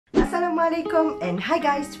Assalamualaikum and hi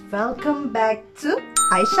guys, welcome back to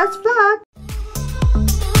Aisha's vlog.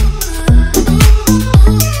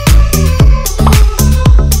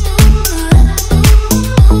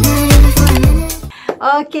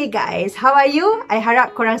 Okay guys, how are you? I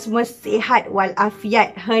harap korang semua sihat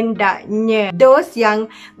walafiat hendaknya. Those yang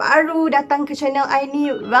baru datang ke channel I ni,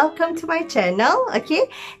 welcome to my channel. Okay,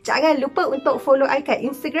 jangan lupa untuk follow I kat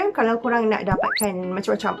Instagram kalau korang nak dapatkan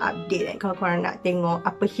macam-macam update. Kalau korang nak tengok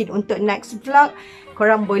apa hint untuk next vlog,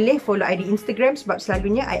 korang boleh follow I di Instagram sebab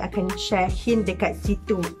selalunya I akan share hint dekat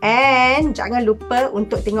situ. And jangan lupa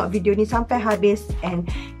untuk tengok video ni sampai habis and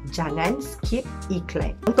jangan skip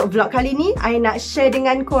iklan. Untuk vlog kali ni, I nak share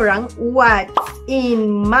dengan korang what's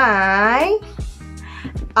in my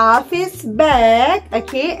office bag.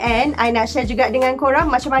 Okay, and I nak share juga dengan korang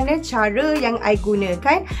macam mana cara yang I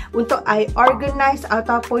gunakan untuk I organize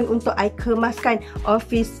ataupun untuk I kemaskan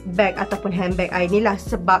office bag ataupun handbag I ni lah.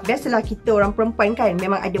 Sebab biasalah kita orang perempuan kan,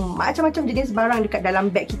 memang ada macam-macam jenis barang dekat dalam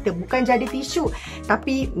bag kita. Bukan jadi tisu,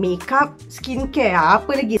 tapi makeup, skincare,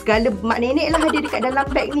 apa lagi, segala mak nenek lah ada dekat dalam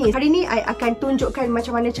bag ni. Hari ni I akan tunjukkan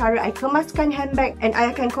macam mana cara I kemaskan handbag, and I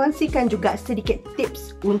akan kongsikan juga sedikit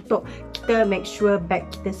tips untuk kita make sure bag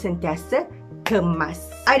kita sentiasa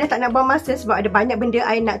kemas. I dah tak nak buang masa sebab ada banyak benda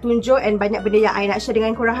I nak tunjuk and banyak benda yang I nak share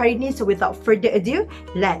dengan korang hari ni. So without further ado,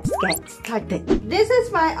 let's get started. This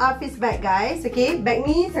is my office bag guys. Okay, bag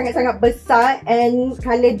ni sangat-sangat besar and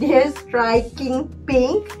colour dia striking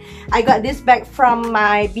pink. I got this bag from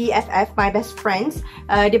my BFF, my best friends.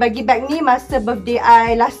 Dia bagi bag ni masa birthday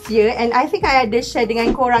I last year, and I think I ada share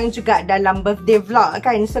dengan korang juga dalam birthday vlog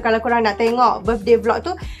kan. So kalau korang nak tengok birthday vlog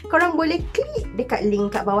tu, korang boleh klik dekat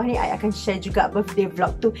link kat bawah ni. I akan share juga birthday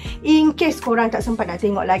vlog tu in case korang tak sempat nak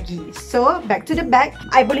tengok lagi. So back to the bag.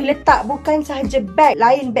 I boleh letak bukan sahaja bag,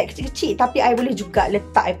 lain bag kecil-kecil, tapi I boleh juga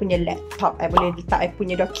letak I punya laptop, I boleh letak I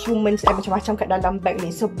punya documents I macam-macam kat dalam bag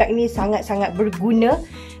ni. So bag ni sangat-sangat berguna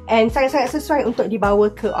and sangat-sangat sesuai untuk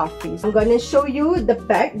dibawa ke office. I'm gonna show you the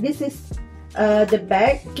bag. This is the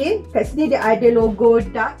bag. Okay, kat sini dia ada logo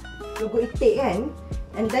duck, logo itik kan.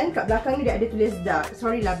 And then kat belakang ni dia ada tulis duck.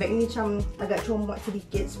 Sorry lah, bag ni macam agak comot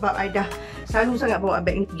sedikit sebab I dah selalu sangat bawa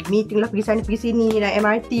bag ni pergi meeting lah, pergi sana pergi sini, naik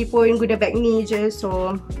MRT pun guna bag ni je.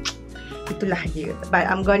 So itulah dia.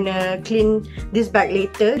 But I'm gonna clean this bag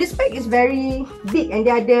later. This bag is very big and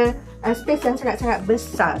dia ada space yang sangat-sangat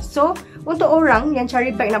besar. So untuk orang yang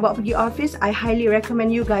cari bag nak bawa pergi office, I highly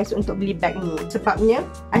recommend you guys untuk beli bag ni. Sebabnya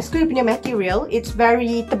I suka dia punya material, it's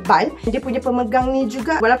very tebal. Dia punya pemegang ni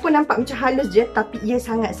juga, walaupun nampak macam halus je, tapi ia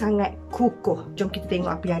sangat-sangat kukuh. Jom kita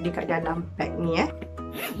tengok apa yang ada kat dalam bag ni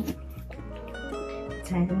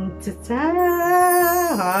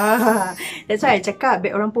That's why I cakap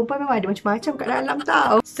bag orang perempuan memang ada macam-macam kat dalam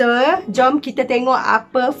tau. So jom kita tengok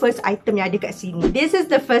apa first item yang ada kat sini. This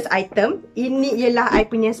is the first item. Ini ialah I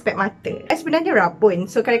punya spek mata. I sebenarnya rabun,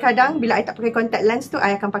 so kadang-kadang bila I tak pakai contact lens tu,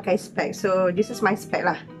 I akan pakai spek. So this is my spek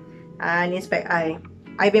lah. Ni spek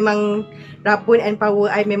I memang rabun and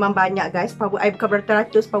power I memang banyak guys. Power I bukan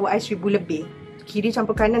beratus-ratus, power I 1000 lebih. Kiri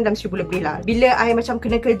campur kanan dalam 1000 lebih lah. Bila I macam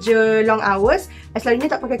kena kerja long hours, I selalunya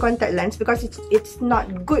tak pakai contact lens because it's not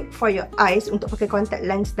good for your eyes untuk pakai contact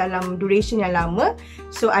lens dalam duration yang lama.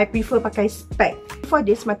 So I prefer pakai spek. Before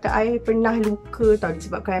this, mata I pernah luka tau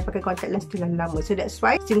disebabkan I pakai contact lens terlalu lama. So that's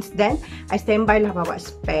why since then I standby lah bawa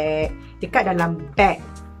spek dekat dalam bag.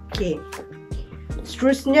 Okay,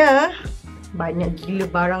 seterusnya banyak gila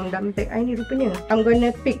barang dalam bag I ni rupanya. I'm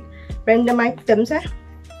gonna pick random items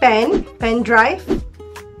pen drive.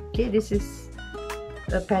 Okay, this is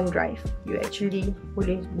a pen drive. You actually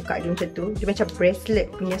boleh buka dia macam tu. Dia macam bracelet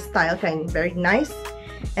punya style kan, very nice.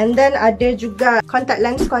 And then ada juga contact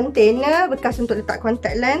lens container, bekas untuk letak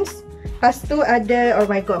contact lens. Lepas tu ada, oh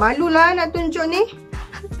my god, malulah nak tunjuk ni.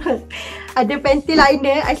 Ada panty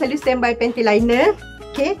liner, I selalu standby panty liner.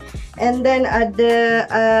 Okay, and then ada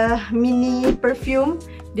mini perfume.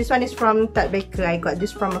 This one is from Duckbag. I got this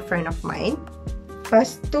from a friend of mine.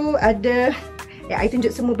 Lepas tu ada, I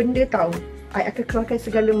tunjuk semua benda tau. I akan keluarkan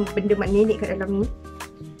segala benda mak nenek kat dalam ni.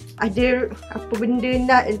 Ada apa benda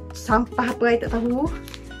nak, sampah apa I tak tahu.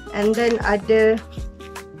 And then ada,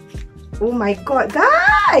 oh my god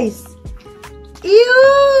guys,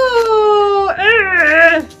 ew,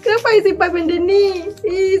 kenapa I simpan benda ni?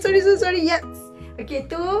 Sorry, yes. Okay,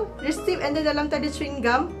 tu receipt, and then dalam tu ada chewing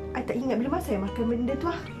gum. I tak ingat bila masa I makan benda tu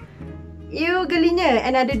lah. Ew, gelinya.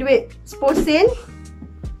 And ada duit 10 sen.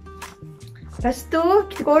 Lepas tu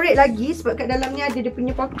kita korek lagi sebab kat dalam ni ada dia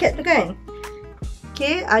punya pocket tu kan.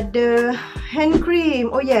 Okay, ada hand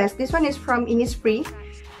cream. Oh yes, this one is from Innisfree.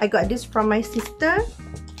 I got this from my sister.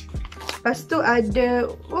 Lepas tu ada,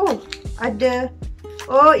 oh, ada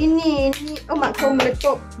Oh, ini. Oh, mak kau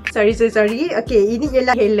meletup. Sorry. Okay, ini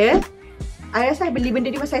ialah inhaler. I rasa I beli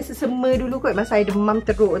benda ni masa saya sesama dulu kot. Masa saya demam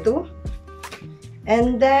teruk tu.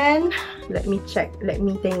 And then, let me check. Let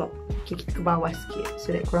me tengok. Okay, kita ke bawah sikit.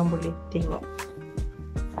 So that korang boleh tengok.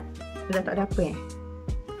 Dah tak ada apa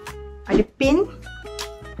Ada pin.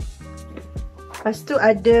 Lepas tu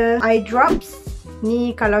ada eye drops.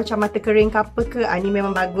 Ni kalau macam mata kering ke apa ke, ni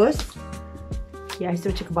memang bagus. Okay, I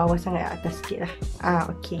suruh ke bawah sangat, atas sikit lah.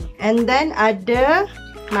 Okay. And then ada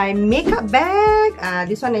my makeup bag.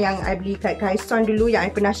 This one yang I beli kat Kaison dulu, yang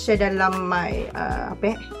I pernah share dalam my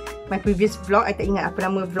my previous vlog. I tak ingat apa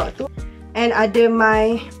nama vlog tu. And ada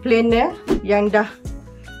my planner yang dah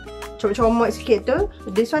comot sikit tu.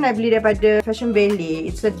 This one I beli daripada fashionvalet.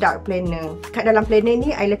 It's a dark planner. Kat dalam planner ni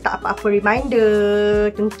I letak apa-apa reminder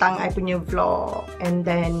tentang I punya vlog, and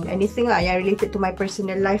then anything lah yang related to my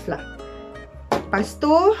personal life lah. Lepas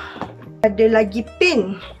tu ada lagi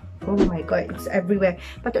pin. Oh my god, it's everywhere.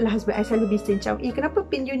 Patutlah husband I selalu bising macam, kenapa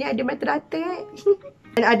pin you ni ada mata-rata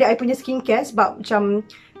Dan ada I punya skincare sebab macam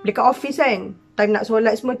dekat office kan, time nak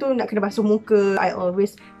solat semua tu nak kena basuh muka. I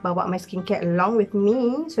always bawa my skincare along with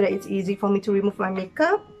me so that it's easy for me to remove my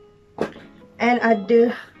makeup. And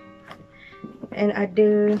ada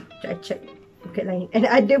I check poket lain. And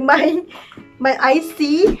ada my IC.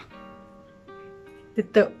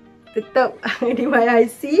 Tutup Ini my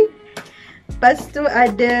IC. Lepas tu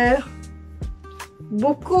ada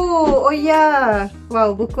buku. Oh ya,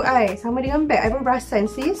 wow, buku I sama dengan bag. I pun perasan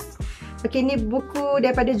sis. Okay, ni buku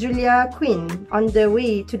daripada Julia Quinn, On the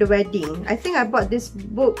Way to the Wedding. I think I bought this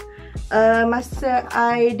book masa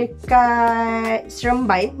I dekat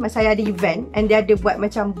Serembai, masa I ada event, and dia ada buat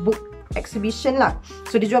macam book exhibition lah.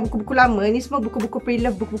 So dia jual buku-buku lama. Ni semua buku-buku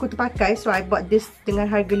pre-love, buku-buku terpakai. So I bought this dengan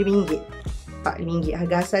harga RM5. RM4.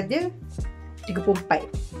 Harga asal dia RM34.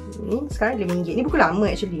 Ni sekarang RM5. Ni buku lama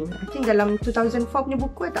actually. I think dalam 2004 punya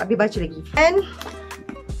buku, I tak habis baca lagi. And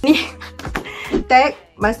ni tag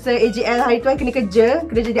masa AJL hari tu I kena kerja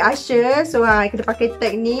jadi usher. So I kena pakai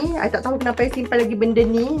tag ni. I tak tahu kenapa I simpan lagi benda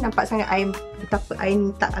ni. Nampak sangat I betapa I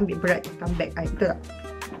ni tak ambil berat tentang bag I, betul tak?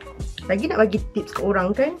 Lagi nak bagi tips ke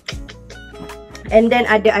orang kan. And then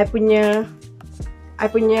ada I punya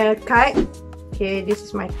card. Okay, this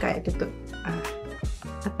is my card. Tutup.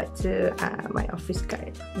 Dapat tu my office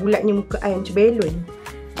card. Bulatnya muka I macam belon.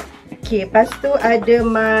 Okay, lepas tu ada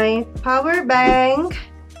my power bank.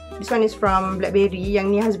 This one is from Blackberry. Yang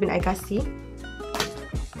ni husband I kasih.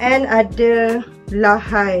 And ada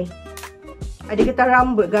lahai. Ada getah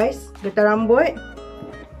rambut guys. Getah rambut.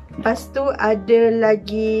 Lepas tu ada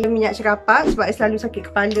lagi minyak cerapak sebab I selalu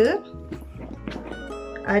sakit kepala.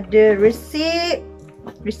 Ada receipt.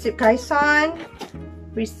 Receipt Kaison.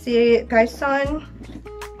 Receipt Kaison.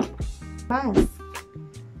 Mask.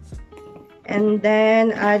 And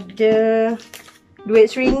then ada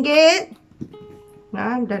duit RM1.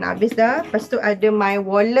 Dah nak habis dah. Lepas tu ada my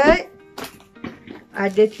wallet.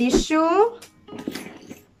 Ada tisu.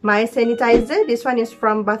 My sanitizer. This one is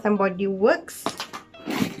from Bath and Body Works.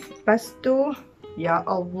 Lepas tu, ya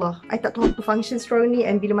Allah, I tak tahu apa function straw ni.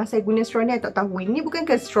 And bila masa I guna straw ni, I tak tahu. Ini bukan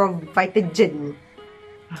ke straw Vitagen?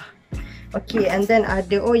 Okay, and then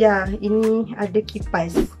ada, oh ya, ini ada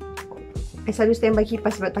kipas. I selalu standby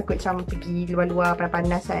kipas sebab takut macam pergi luar-luar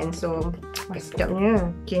panas-panas kan. So, sedapnya.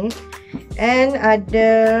 Okay. And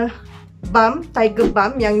ada balm, tiger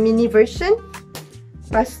balm yang mini version.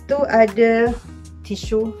 Lepas tu ada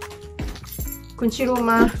tisu, kunci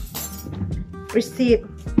rumah, receipt,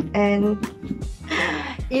 and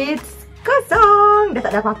it's kosong. Dah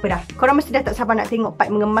tak ada apa-apa dah. Korang mesti dah tak sabar nak tengok part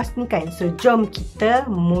mengemas ni kan. So, jom kita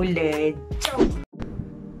mula. Jom.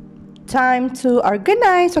 Time to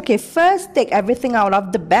organize. Okay, first take everything out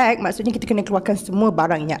of the bag. Maksudnya kita kena keluarkan semua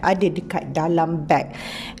barang yang ada dekat dalam bag.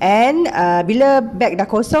 And bila bag dah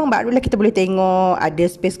kosong, barulah kita boleh tengok ada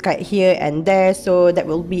space kat here and there. So that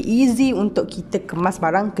will be easy untuk kita kemas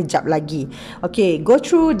barang kejap lagi. Okay, go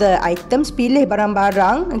through the items. Pilih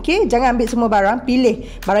barang-barang. Okay, jangan ambil semua barang. Pilih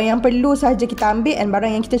barang yang perlu sahaja kita ambil. And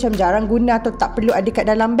barang yang kita macam jarang guna atau tak perlu ada kat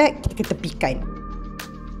dalam bag, kita ketepikan.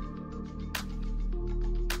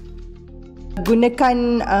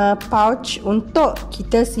 Gunakan pouch untuk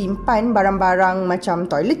kita simpan barang-barang macam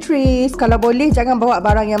toiletries. Kalau boleh jangan bawa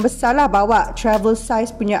barang yang besar lah. Bawa travel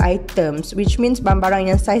size punya items, which means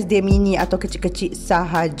barang-barang yang size dia mini atau kecil-kecil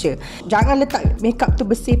sahaja. Jangan letak makeup tu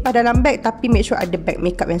bersepah dalam bag, tapi make sure ada bag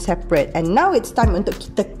makeup yang separate. And now it's time untuk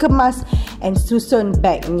kita kemas and susun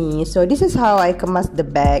bag ni. So this is how I kemas the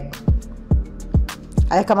bag.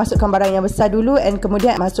 I akan masukkan barang yang besar dulu, and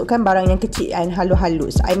kemudian masukkan barang yang kecil and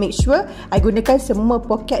halus-halus. I make sure I gunakan semua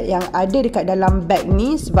poket yang ada dekat dalam bag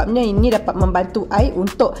ni, sebabnya ini dapat membantu I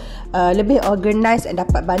untuk lebih organize and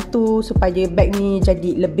dapat bantu supaya bag ni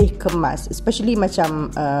jadi lebih kemas, especially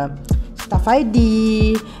macam staff ID,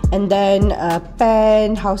 and then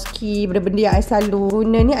pen, house key, benda-benda yang I selalu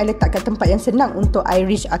guna ni I letak kat tempat yang senang untuk I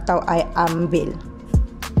reach atau I ambil.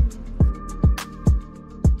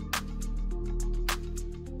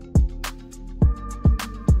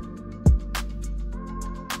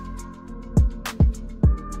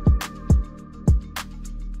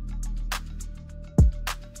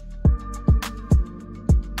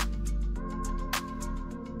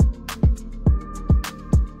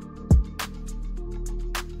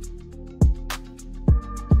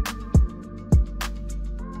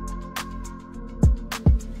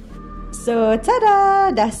 So,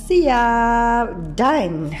 tada! Dah siap!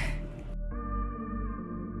 Done!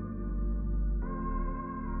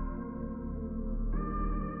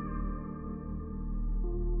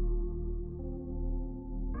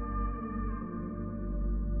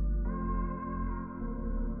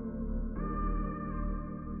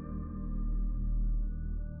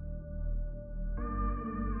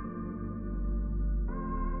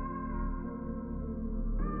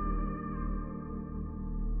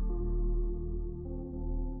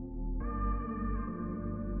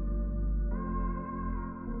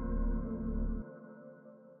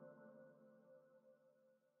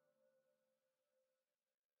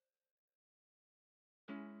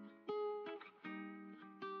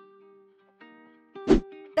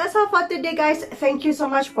 That's all for today guys. Thank you so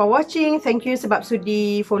much for watching. Thank you sebab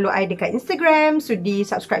sudi follow I dekat Instagram, sudi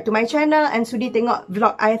subscribe to my channel, and sudi tengok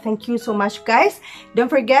vlog I. Thank you so much guys. Don't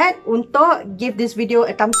forget untuk give this video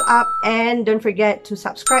a thumbs up, and don't forget to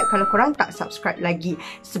subscribe kalau korang tak subscribe lagi.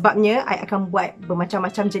 Sebabnya I akan buat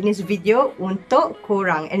bermacam-macam jenis video untuk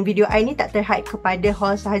korang. And video I ni tak terhad kepada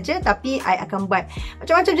haul sahaja, tapi I akan buat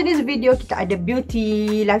macam-macam jenis video. Kita ada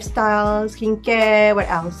beauty, lifestyle, skincare, what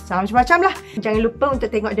else? Macam-macam lah. Jangan lupa untuk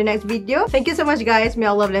tengok the next video. Thank you so much guys. May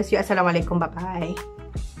Allah bless you. Assalamualaikum. Bye bye.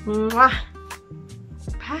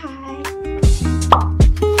 Bye.